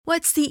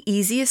What's the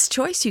easiest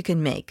choice you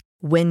can make?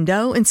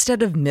 Window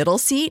instead of middle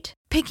seat?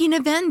 Picking a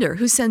vendor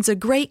who sends a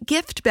great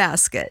gift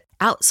basket?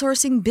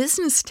 Outsourcing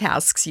business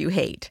tasks you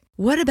hate?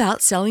 What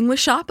about selling with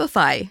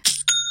Shopify?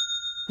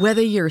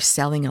 Whether you're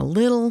selling a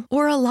little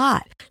or a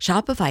lot,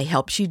 Shopify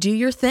helps you do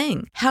your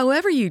thing,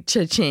 however you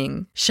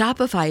cha-ching.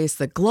 Shopify is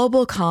the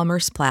global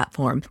commerce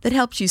platform that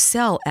helps you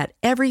sell at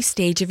every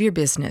stage of your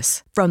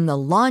business. From the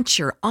launch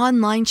your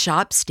online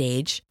shop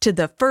stage to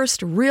the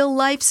first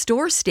real-life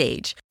store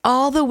stage,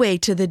 all the way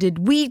to the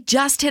did we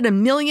just hit a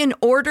million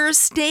orders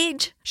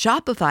stage.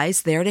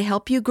 Shopify's there to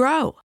help you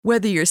grow.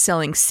 Whether you're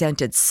selling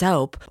scented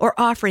soap or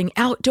offering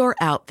outdoor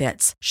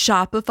outfits,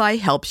 Shopify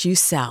helps you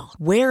sell.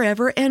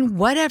 Wherever and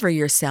whatever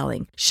you're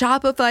selling,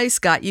 Shopify's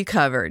got you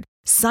covered.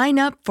 Sign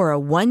up for a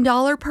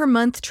 $1 per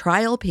month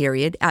trial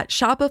period at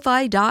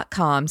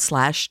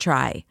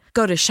shopify.com/try.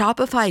 Go to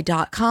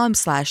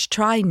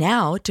shopify.com/try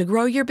now to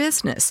grow your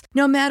business,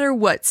 no matter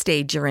what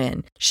stage you're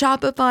in.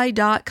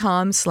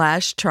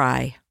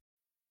 Shopify.com/try.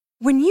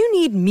 When you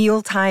need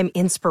mealtime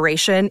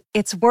inspiration,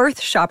 it's worth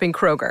shopping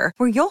Kroger,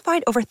 where you'll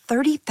find over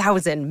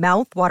 30,000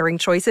 mouth-watering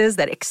choices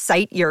that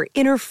excite your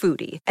inner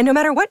foodie. And no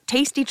matter what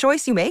tasty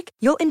choice you make,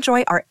 you'll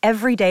enjoy our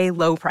everyday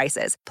low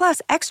prices, plus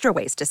extra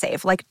ways to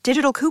save, like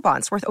digital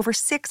coupons worth over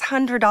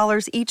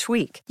 $600 each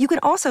week. You can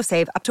also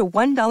save up to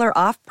 $1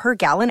 off per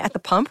gallon at the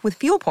pump with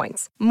fuel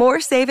points.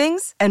 More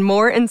savings and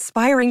more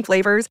inspiring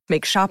flavors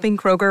make shopping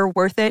Kroger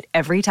worth it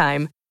every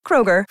time.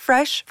 Kroger,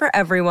 fresh for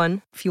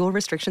everyone. Fuel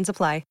restrictions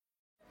apply.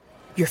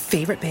 Your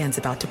favorite band's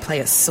about to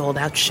play a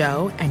sold-out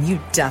show, and you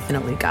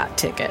definitely got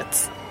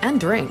tickets. And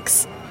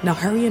drinks. Now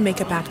hurry and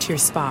make it back to your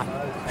spot.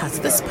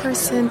 Past this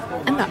person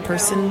and that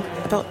person.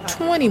 About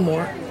 20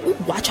 more. Ooh,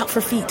 watch out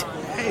for feet.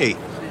 Hey!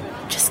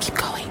 Just keep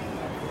going.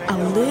 A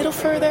little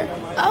further.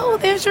 Oh,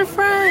 there's your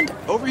friend.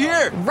 Over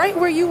here! Right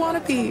where you want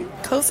to be.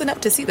 Close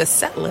enough to see the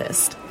set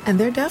list. And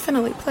they're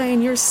definitely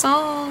playing your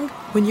song.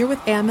 When you're with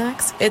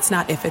Amex, it's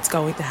not if it's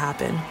going to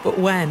happen, but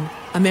when.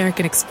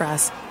 American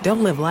Express.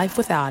 Don't live life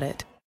without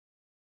it.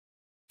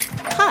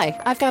 Hi,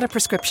 I've got a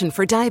prescription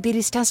for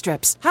diabetes test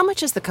strips. How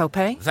much is the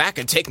copay? That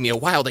could take me a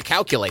while to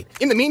calculate.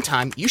 In the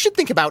meantime, you should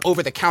think about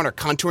over-the-counter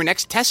Contour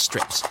Next test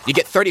strips. You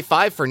get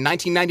 35 for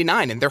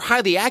 $19.99, and they're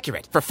highly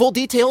accurate. For full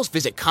details,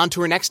 visit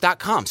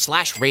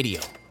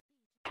contournext.com/radio.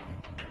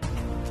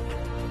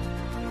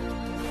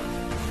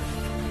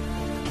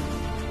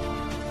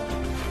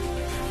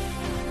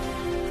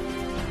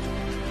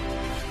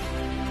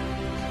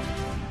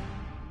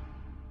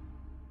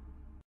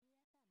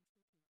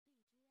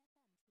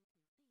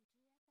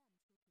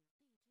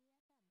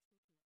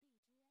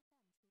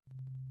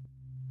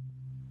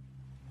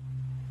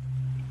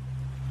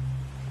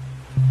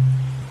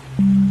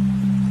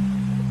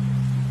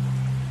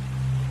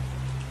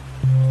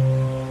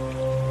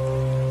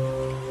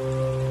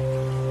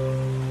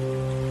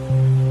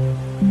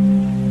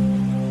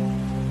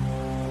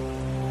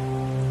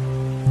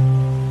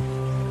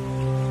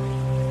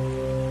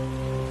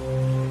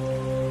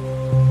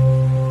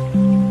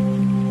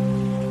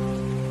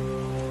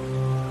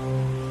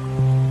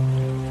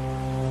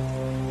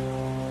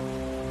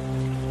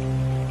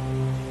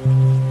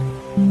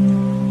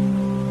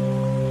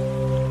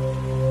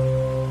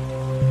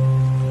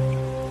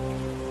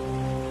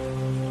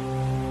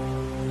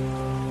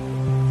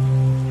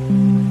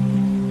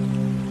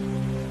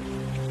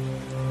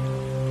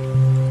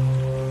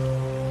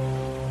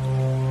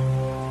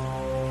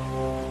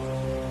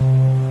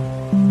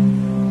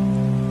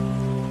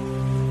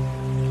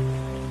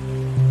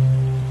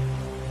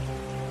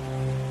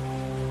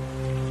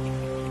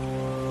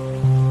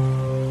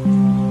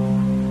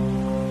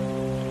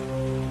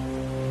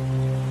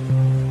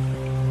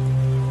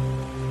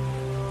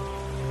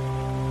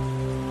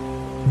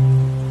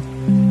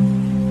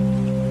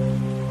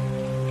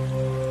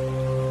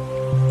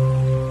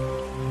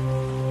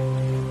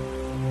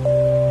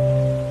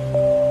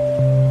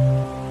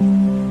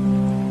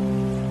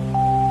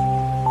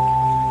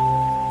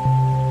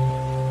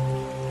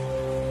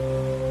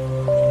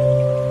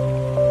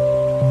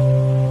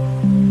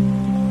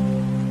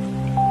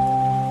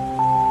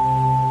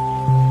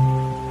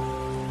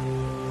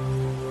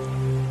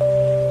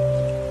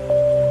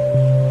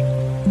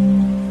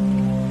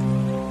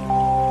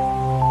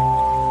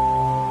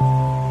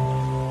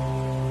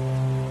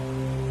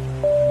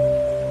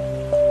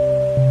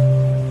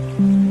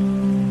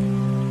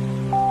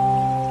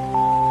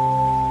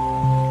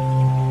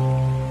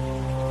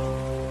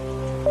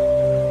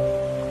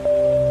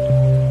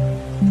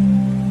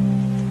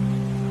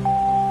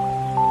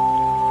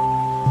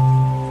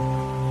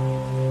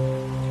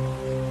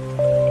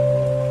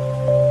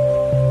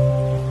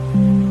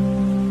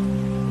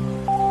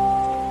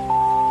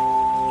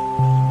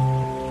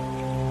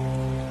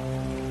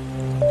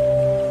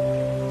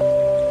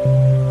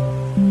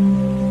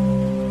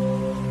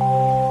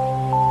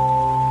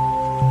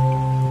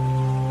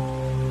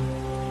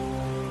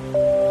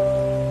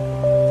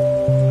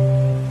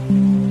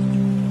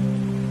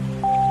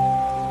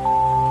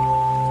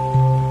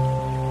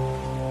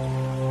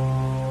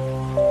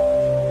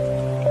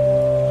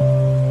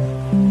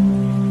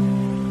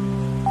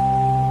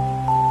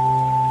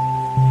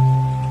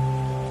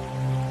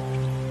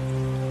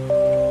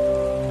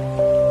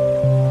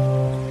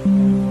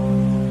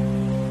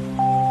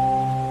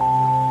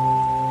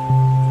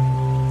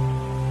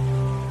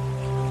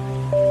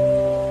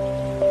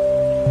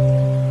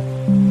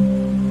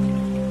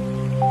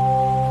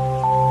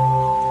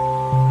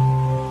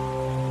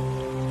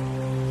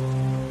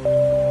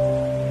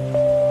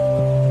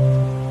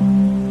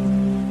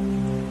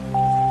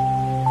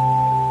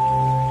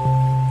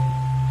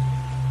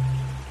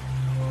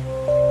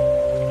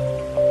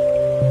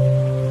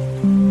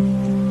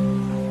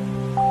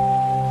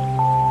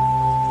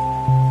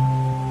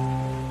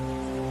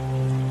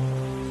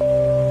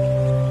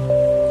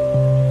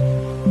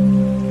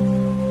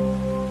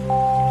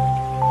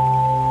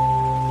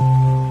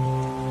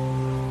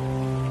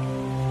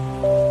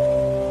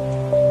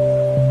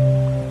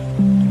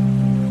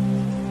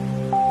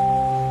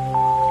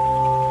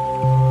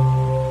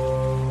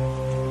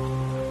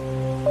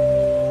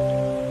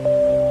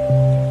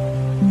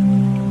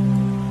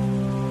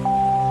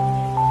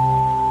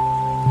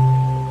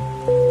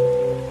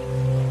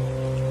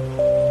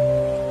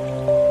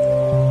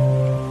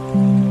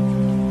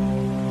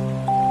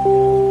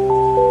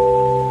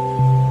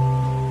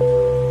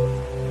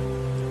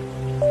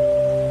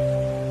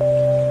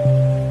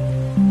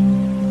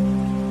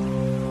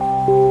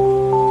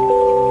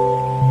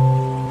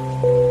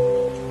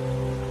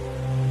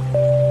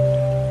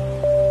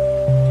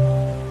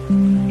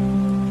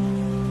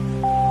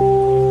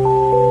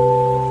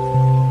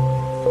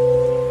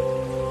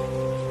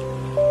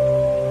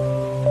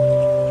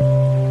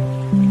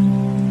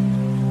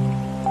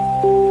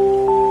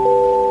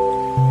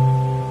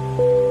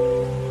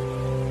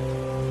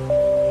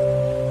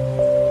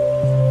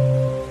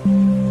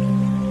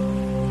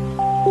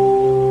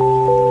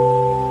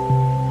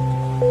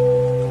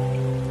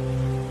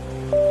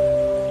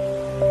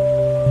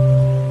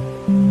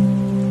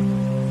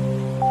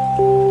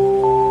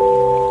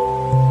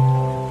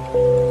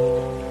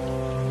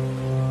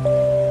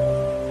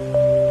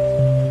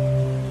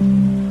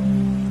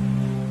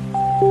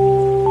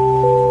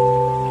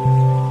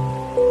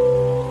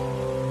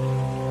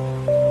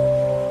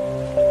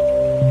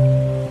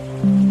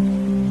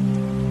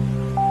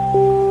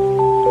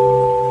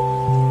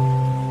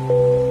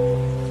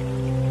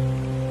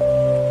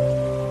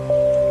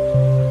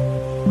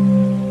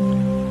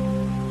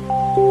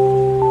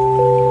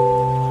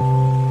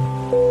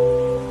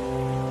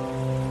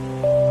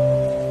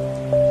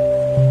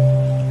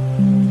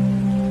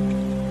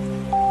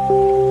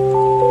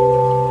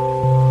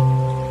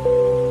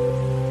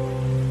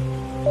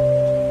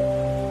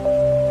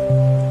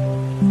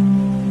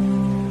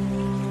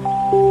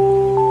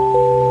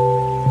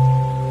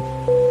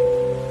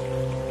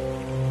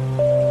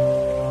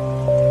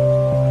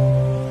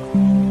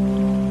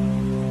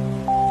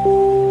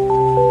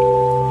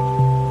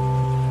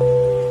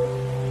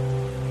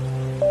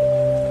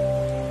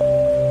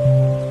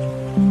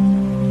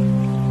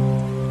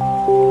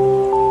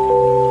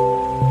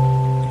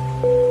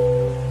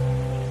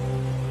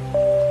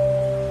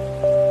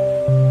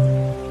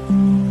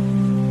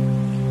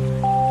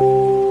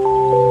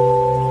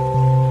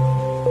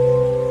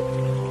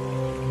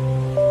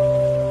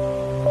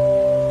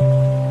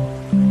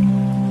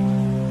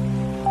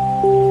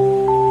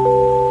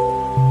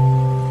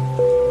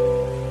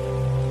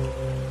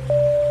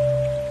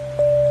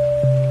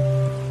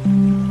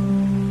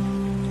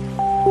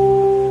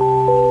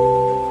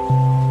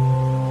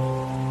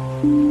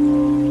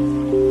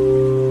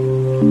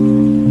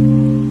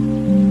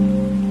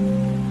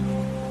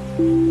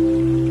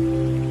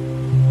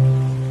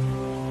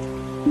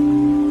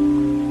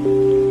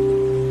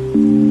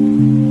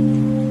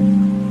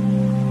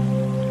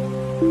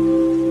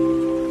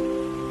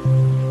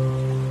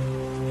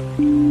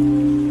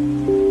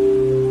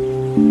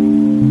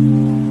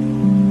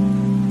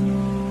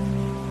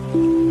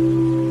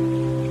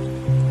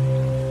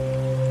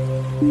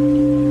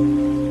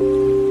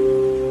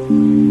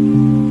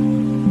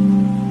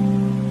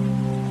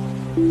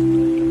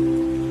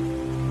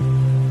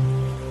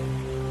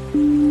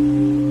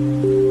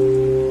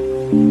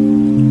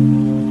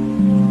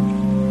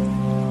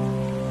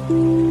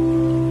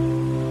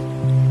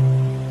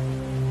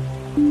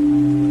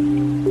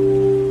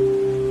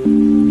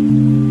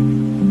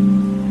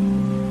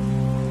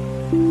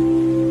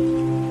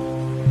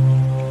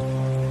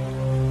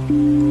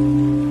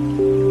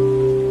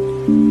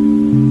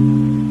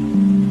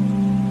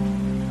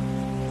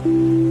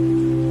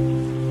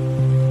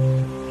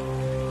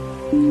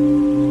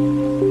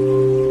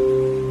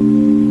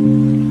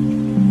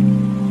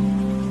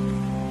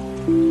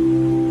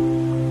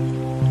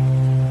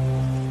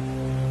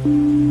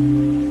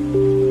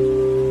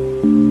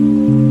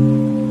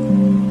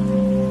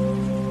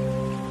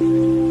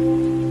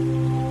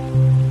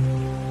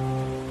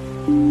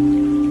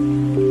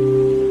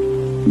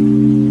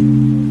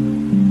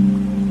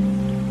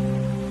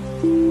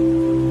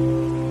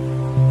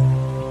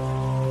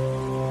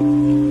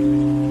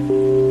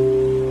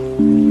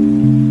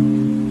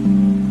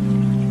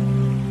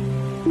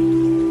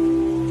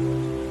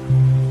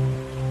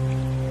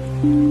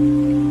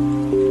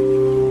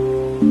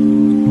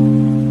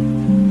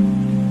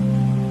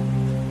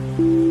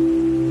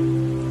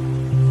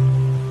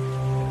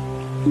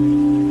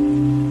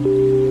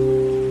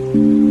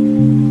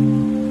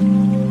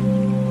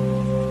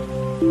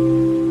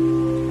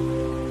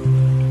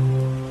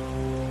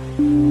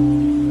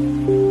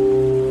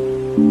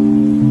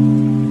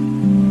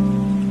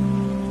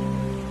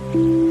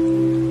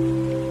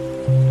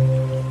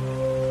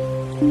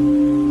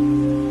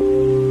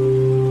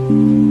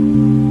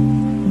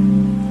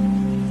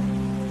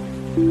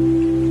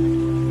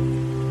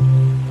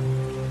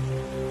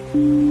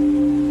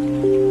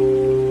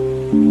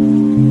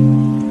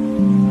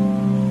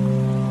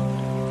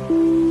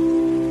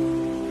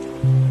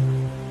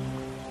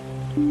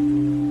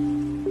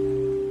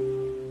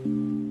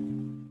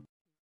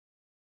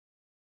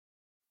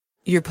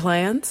 Your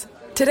plans?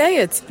 Today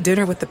it's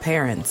dinner with the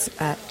parents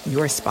at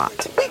your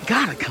spot. We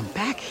gotta come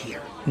back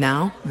here.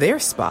 Now, their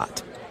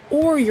spot.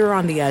 Or you're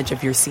on the edge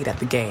of your seat at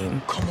the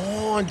game. Come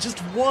on, just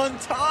one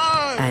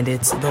time. And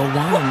it's the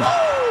one.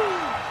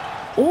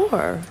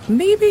 Or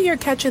maybe you're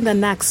catching the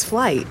next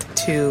flight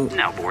to...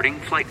 Now boarding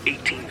flight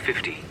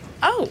 1850.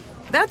 Oh,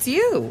 that's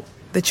you.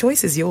 The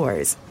choice is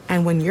yours.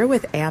 And when you're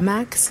with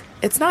Amex,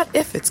 it's not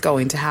if it's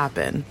going to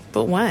happen,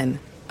 but when.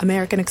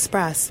 American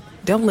Express.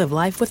 Don't live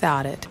life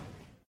without it.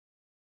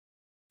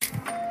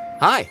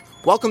 Hi,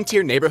 welcome to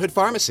your neighborhood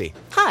pharmacy.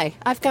 Hi,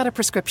 I've got a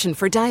prescription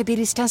for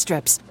diabetes test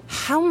strips.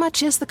 How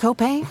much is the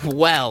copay?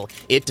 Well,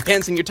 it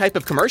depends on your type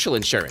of commercial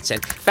insurance and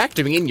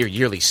factoring in your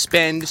yearly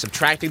spend,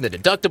 subtracting the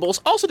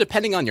deductibles, also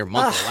depending on your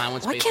monthly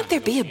allowance. Why can't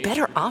there be a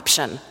better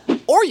option?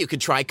 Or you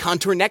could try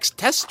Contour Next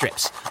test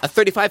strips. A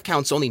 35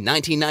 count's only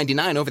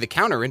 $19.99 over the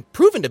counter and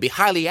proven to be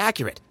highly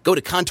accurate. Go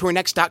to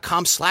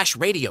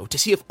contournext.com/radio to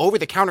see if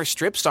over-the-counter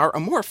strips are a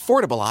more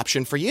affordable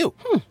option for you.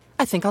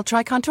 I think I'll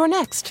try Contour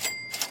Next.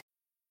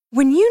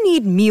 When you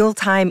need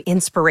mealtime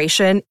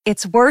inspiration,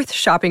 it's worth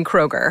shopping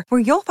Kroger, where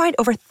you'll find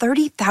over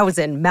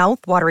 30,000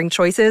 mouth-watering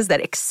choices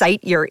that excite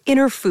your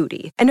inner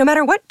foodie. And no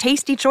matter what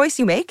tasty choice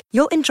you make,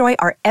 you'll enjoy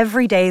our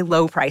everyday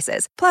low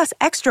prices, plus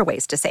extra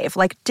ways to save,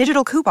 like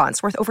digital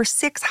coupons worth over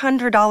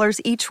 $600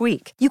 each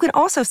week. You can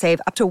also save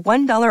up to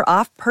 $1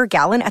 off per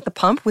gallon at the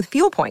pump with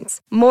fuel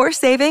points. More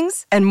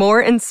savings and more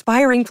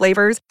inspiring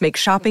flavors make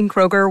shopping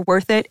Kroger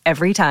worth it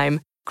every time.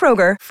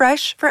 Kroger,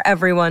 fresh for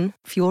everyone.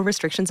 Fuel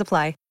restrictions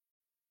apply.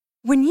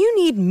 When you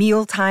need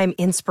mealtime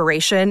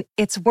inspiration,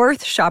 it's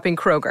worth shopping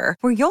Kroger,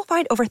 where you'll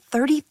find over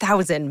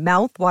 30,000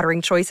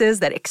 mouth-watering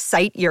choices that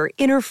excite your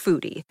inner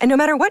foodie. And no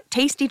matter what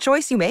tasty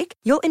choice you make,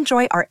 you'll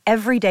enjoy our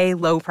everyday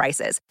low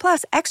prices,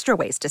 plus extra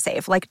ways to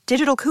save, like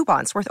digital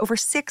coupons worth over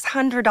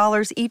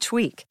 $600 each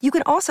week. You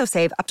can also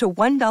save up to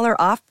 $1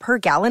 off per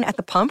gallon at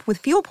the pump with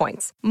fuel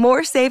points.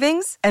 More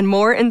savings and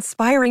more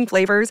inspiring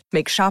flavors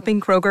make shopping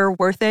Kroger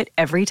worth it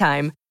every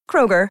time.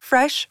 Kroger,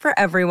 fresh for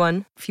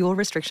everyone. Fuel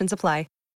restrictions apply.